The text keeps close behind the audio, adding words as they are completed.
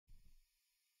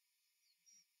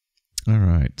All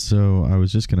right, so I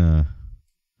was just gonna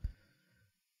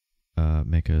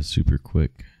make a super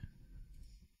quick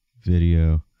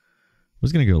video. I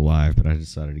was gonna go live, but I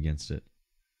decided against it.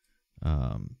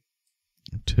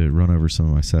 To run over some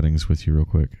of my settings with you real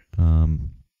quick.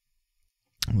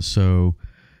 So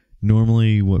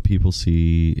normally what people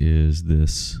see is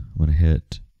this. I'm gonna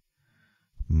hit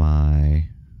my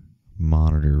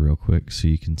monitor real quick so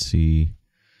you can see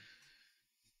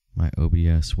my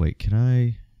OBS. Wait, can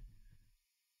I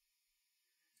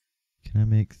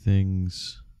make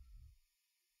things?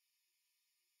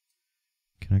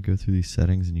 Can I go through these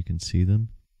settings and you can see them?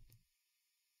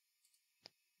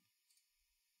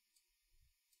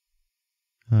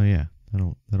 Oh yeah,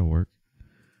 that'll work.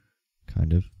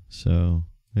 Kind of. So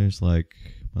there's like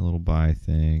my little buy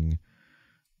thing.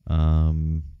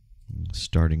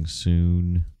 Starting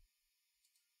soon.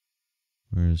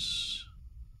 Where's...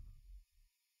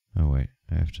 Oh wait,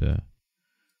 I have to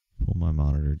pull my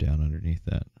monitor down underneath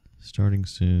that. Starting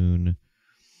soon.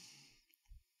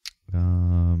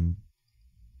 Oh,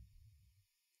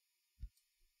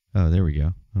 there we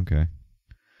go. Okay.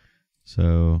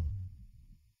 So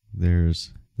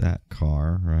there's that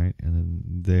car, right? And then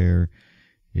there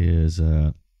is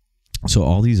so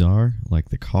all these are like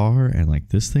the car and like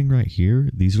this thing right here.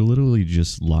 These are literally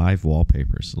just live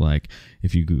wallpapers. Like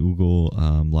if you Google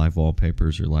live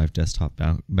wallpapers or live desktop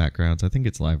backgrounds, I think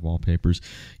it's live wallpapers,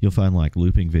 you'll find like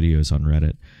looping videos on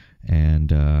Reddit.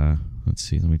 And let's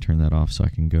see, let me turn that off so I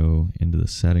can go into the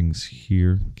settings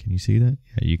here. Can you see that?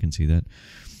 Yeah, you can see that.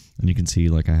 And you can see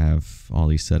like I have all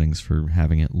these settings for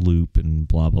having it loop and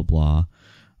blah, blah, blah.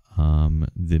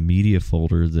 The media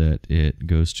folder that it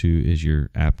goes to is your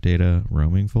app data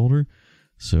roaming folder.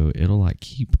 So it'll like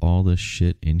keep all this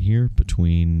shit in here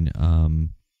between,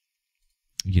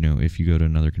 you know, if you go to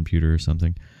another computer or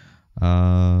something.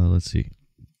 Let's see.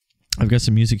 I've got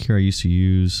some music here I used to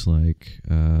use like,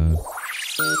 for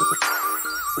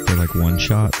like one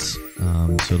shots.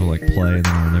 So it'll like play and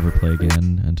then it'll never play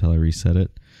again until I reset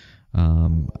it.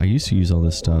 I used to use all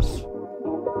this stuff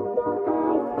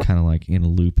kind of like in a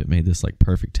loop. It made this like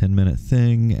perfect 10-minute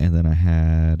thing, and then I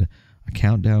had a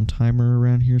countdown timer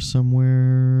around here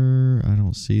somewhere. I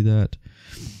don't see that.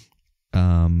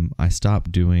 I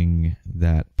stopped doing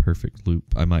that perfect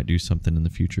loop. I might do something in the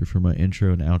future for my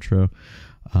intro and outro,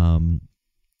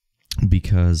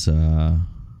 because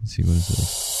let's see, what is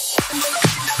this?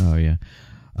 Oh yeah,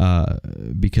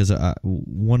 because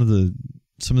some of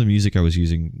the music I was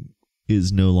using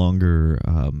is no longer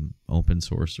open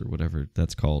source or whatever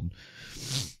that's called.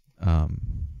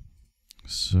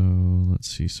 So let's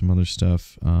see some other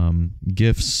stuff.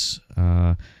 GIFs.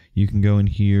 You can go in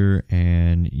here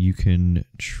and you can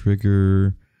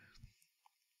trigger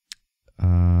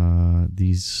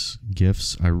these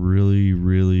GIFs. I really,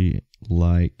 really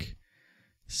like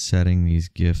setting these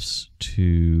GIFs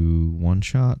to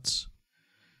one-shots.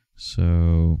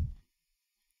 So,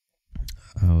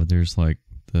 oh, there's like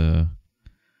the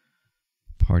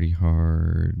party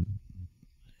hard,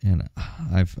 and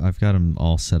I've got them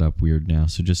all set up weird now,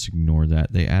 so just ignore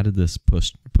that. They added this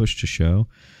push to show,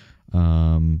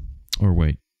 or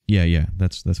wait, yeah,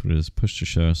 that's what it is, push to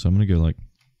show. So I'm gonna go like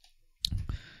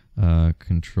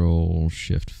Control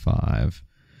Shift 5,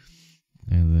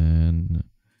 and then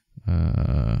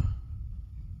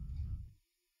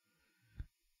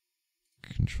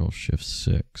Control Shift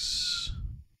 6.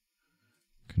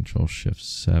 Control Shift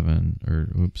 7, or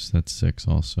oops, that's 6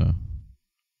 also.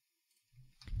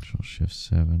 Control Shift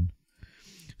 7.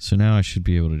 So now I should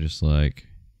be able to just like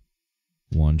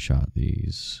one shot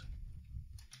these.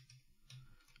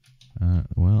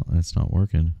 Well, that's not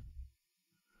working.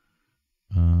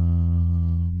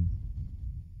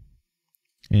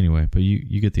 Anyway, but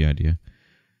you get the idea.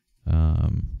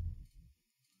 And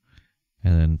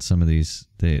then some of these,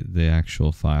 the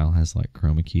actual file has like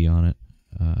chroma key on it.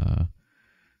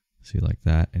 See, like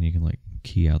that, and you can like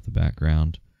key out the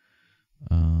background.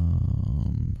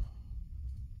 And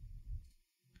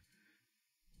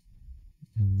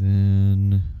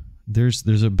then there's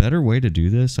a better way to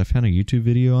do this. I found a YouTube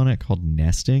video on it called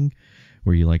nesting,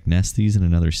 where you like nest these in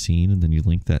another scene and then you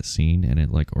link that scene, and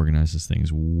it like organizes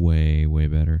things way, way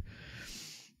better.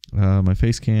 My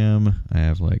face cam, I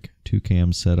have like 2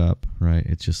 cams set up, right?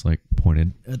 It's just like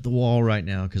pointed at the wall right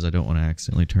now because I don't want to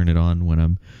accidentally turn it on when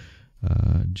I'm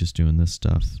just doing this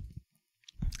stuff.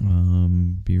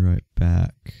 Be right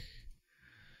back.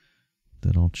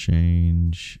 Then I'll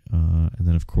change. And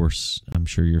then of course, I'm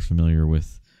sure you're familiar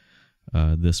with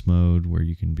this mode where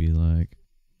you can be like,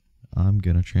 I'm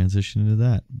going to transition into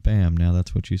that. Bam, now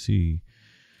that's what you see.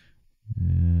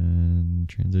 And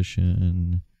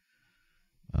transition.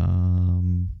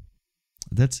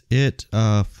 that's it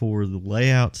for the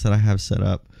layouts that I have set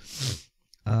up.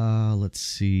 Let's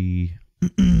see.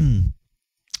 When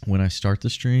I start the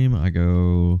stream, I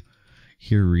go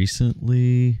here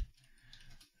recently.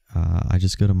 I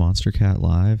just go to MonsterCat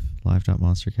Live,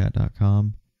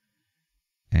 live.monstercat.com,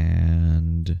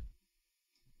 and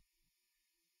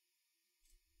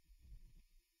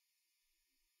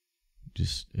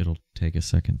just it'll take a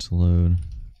second to load.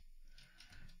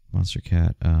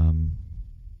 MonsterCat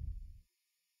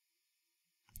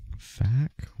FAQ.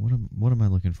 What am I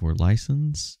looking for?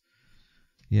 License?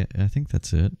 Yeah, I think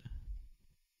that's it.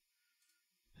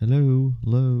 Hello,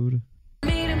 load.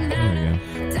 There we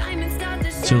go.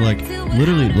 So like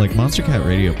literally, like MonsterCat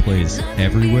Radio plays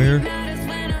everywhere.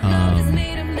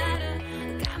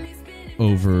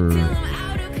 Over.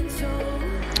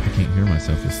 I can't hear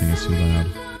myself. This thing is too loud.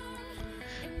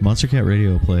 MonsterCat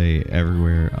Radio will play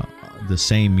everywhere. The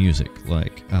same music,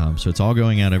 like so it's all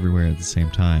going out everywhere at the same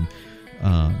time,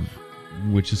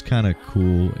 which is kind of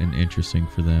cool and interesting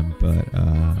for them. But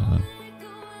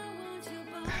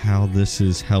how this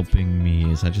is helping me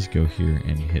is I just go here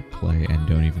and hit play and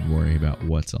don't even worry about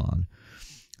what's on.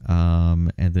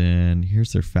 And then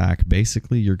here's their FAQ.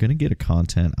 Basically, you're going to get a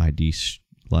content ID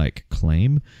like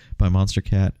claim by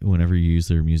MonsterCat whenever you use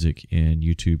their music in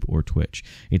YouTube or Twitch.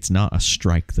 It's not a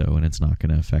strike though, and it's not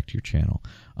going to affect your channel.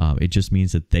 It just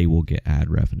means that they will get ad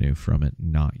revenue from it,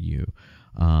 not you.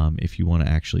 If you want to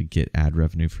actually get ad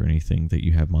revenue for anything that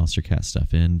you have MonsterCat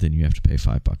stuff in, then you have to pay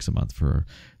 $5 a month for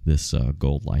this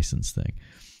gold license thing.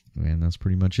 And that's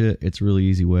pretty much it. It's a really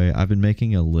easy way. I've been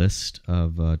making a list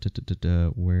of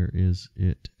where is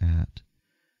it at?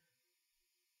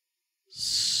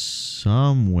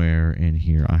 Somewhere in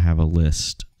here I have a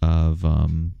list of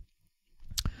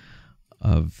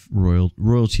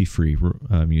royalty-free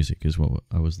music is what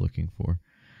I was looking for.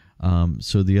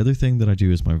 So the other thing that I do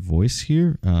is my voice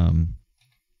here.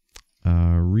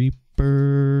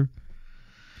 Reaper.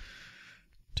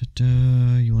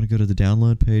 You want to go to the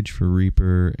download page for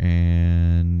Reaper,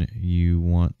 and you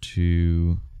want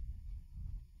to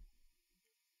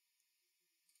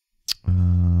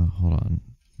hold on.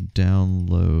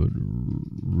 Download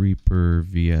Reaper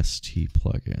VST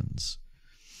plugins.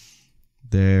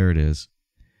 There it is.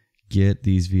 Get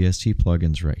these VST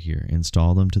plugins right here.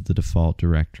 Install them to the default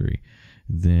directory.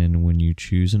 Then when you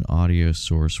choose an audio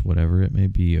source, whatever it may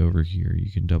be over here,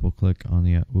 you can double click on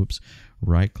the,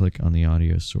 right click on the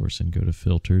audio source and go to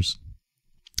filters.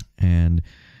 And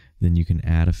then you can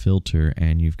add a filter,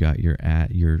 and you've got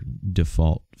your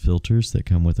default filters that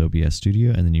come with OBS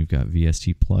Studio, and then you've got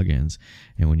VST plugins.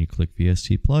 And when you click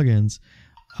VST plugins,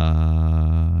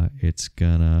 it's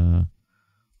gonna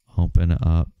open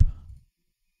up.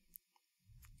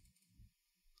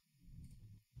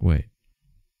 Wait.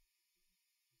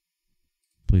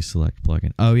 Please select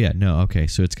plugin. Oh yeah, no, okay.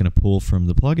 So it's gonna pull from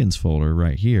the plugins folder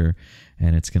right here,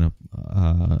 and it's gonna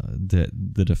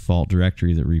the default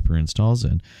directory that Reaper installs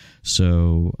in.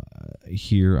 So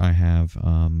here I have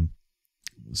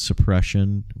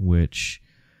suppression, which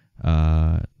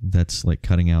that's like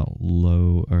cutting out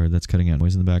that's cutting out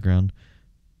noise in the background.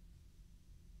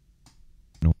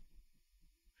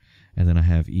 And then I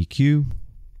have EQ,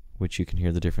 which you can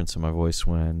hear the difference in my voice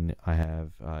when I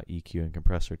have EQ and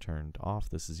compressor turned off.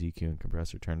 This is EQ and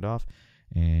compressor turned off,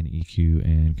 and EQ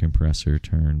and compressor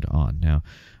turned on. Now,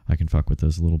 I can fuck with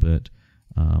those a little bit.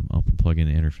 Open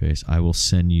plugin interface. I will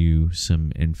send you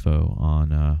some info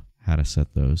on how to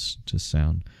set those to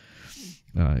sound.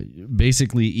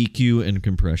 Basically, EQ and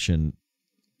compression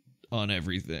on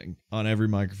everything, on every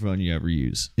microphone you ever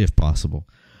use, if possible.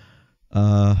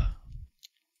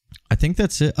 I think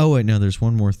that's it. Oh, wait, no, there's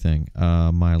one more thing.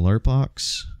 My alert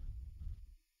box,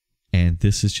 and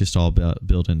this is just all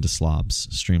built into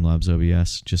Streamlabs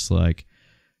OBS. Just like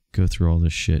go through all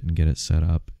this shit and get it set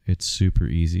up. It's super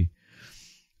easy.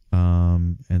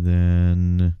 And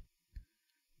then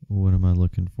what am I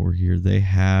looking for here? They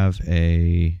have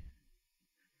a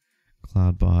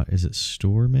CloudBot. Is it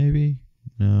store maybe?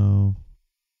 No.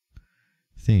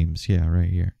 Themes, yeah, right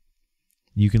here.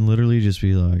 You can literally just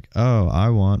be like, oh, I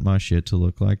want my shit to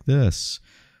look like this.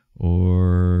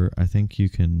 Or I think you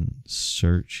can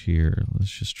search here.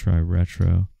 Let's just try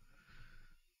retro.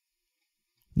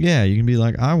 Yeah, you can be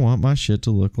like, I want my shit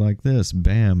to look like this.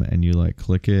 Bam. And you like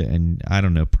click it. And I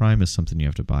don't know, Prime is something you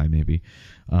have to buy maybe.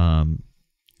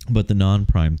 But the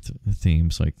non-Prime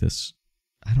themes like this,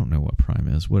 I don't know what Prime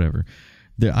is, whatever.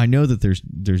 I know that there's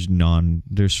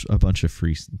a bunch of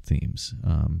free themes.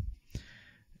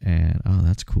 And oh,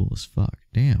 that's cool as fuck.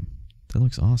 Damn, that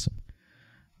looks awesome.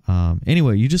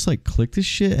 Anyway, you just like click this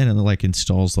shit and it like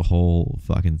installs the whole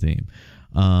fucking theme.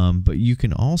 But you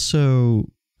can also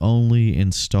only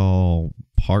install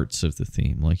parts of the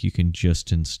theme. Like you can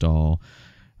just install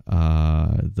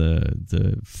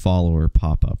the follower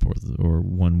pop up or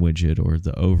one widget or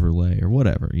the overlay or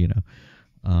whatever, you know.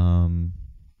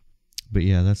 But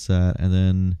yeah, that's that. And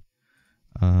then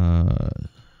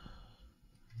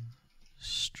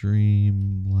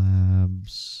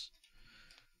Streamlabs.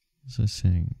 What's I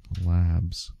saying?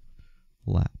 Labs.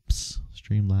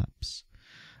 Streamlabs.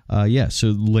 Yeah,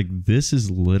 so like this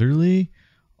is literally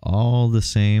all the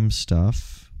same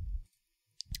stuff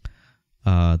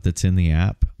that's in the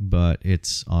app, but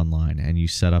it's online and you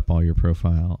set up all your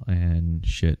profile and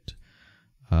shit.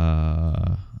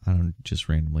 I don't just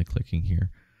randomly clicking here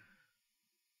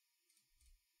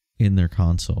in their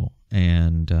console.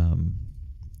 And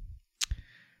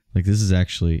like this is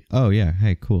actually, oh yeah,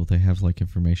 hey, cool. They have like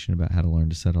information about how to learn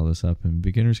to set all this up and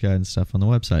beginner's guide and stuff on the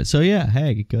website. So yeah,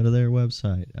 hey, go to their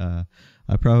website.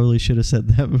 I probably should have said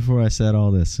that before I said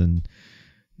all this. And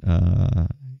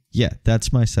yeah,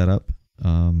 that's my setup.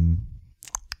 I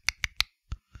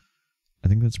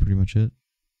think that's pretty much it.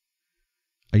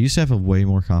 I used to have a way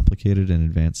more complicated and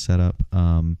advanced setup.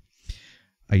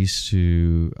 I used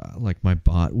to, like my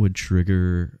bot would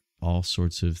trigger all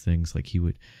sorts of things. Like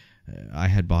I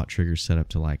had bot triggers set up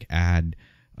to like add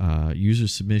user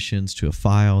submissions to a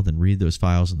file, then read those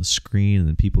files on the screen, and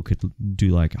then people could do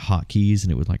like hotkeys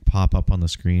and it would like pop up on the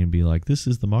screen and be like, this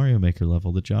is the Mario Maker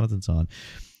level that Jonathan's on.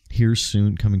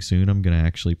 Coming soon, I'm going to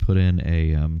actually put in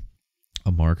a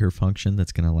marker function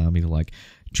that's going to allow me to like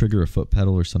trigger a foot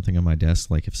pedal or something on my desk.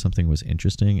 Like if something was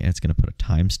interesting, and it's going to put a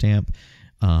timestamp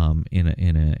in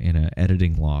a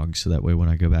editing log, so that way when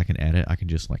I go back and edit, I can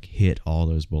just like hit all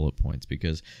those bullet points,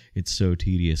 because it's so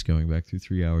tedious going back through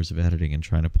 3 hours of editing and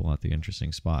trying to pull out the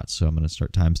interesting spots. So I'm going to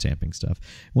start timestamping stuff.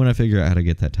 When I figure out how to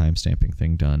get that timestamping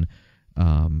thing done,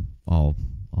 I'll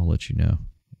let you know.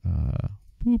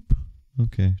 Boop.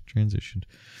 Okay, transitioned.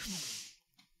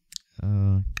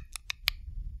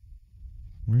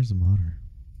 Where's the monitor?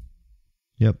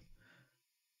 Yep.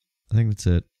 I think that's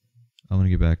it. I'm going to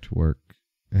get back to work.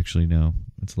 Actually, no.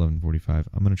 It's 11:45.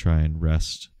 I'm going to try and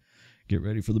rest. Get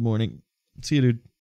ready for the morning. See you, dude.